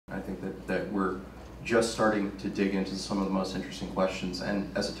we're just starting to dig into some of the most interesting questions.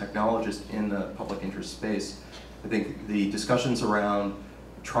 And as a technologist in the public interest space, I think the discussions around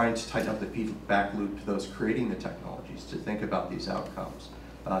trying to tighten up the feedback loop to those creating the technologies, to think about these outcomes,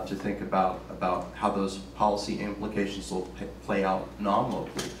 to think about how those policy implications will play out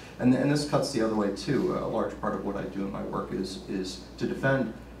non-locally. And this cuts the other way too. A large part of what I do in my work is to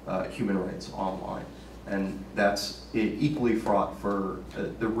defend human rights online. And that's equally fraught for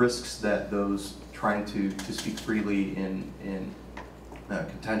the risks that those trying to speak freely in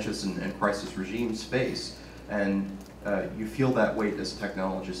contentious and crisis regimes face. And you feel that weight as a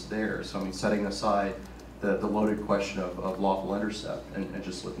technologist there. So I mean, setting aside the loaded question of lawful intercept and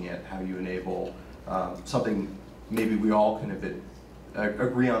just looking at how you enable something maybe we all can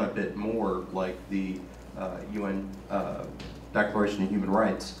agree on a bit more, like the UN Declaration of Human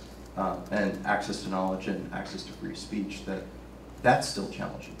Rights and access to knowledge and access to free speech, that's still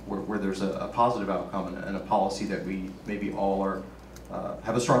challenging, where there's a positive outcome and a policy that we maybe all are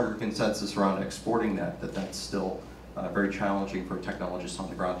have a stronger consensus around exporting that's still very challenging for technologists on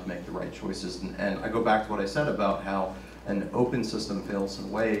the ground to make the right choices. And I go back to what I said about how an open system fails in a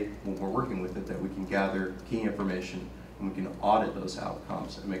way when we're working with it that we can gather key information and we can audit those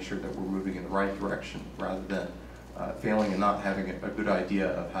outcomes and make sure that we're moving in the right direction rather than failing and not having a good idea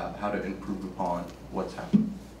of how to improve upon what's happened.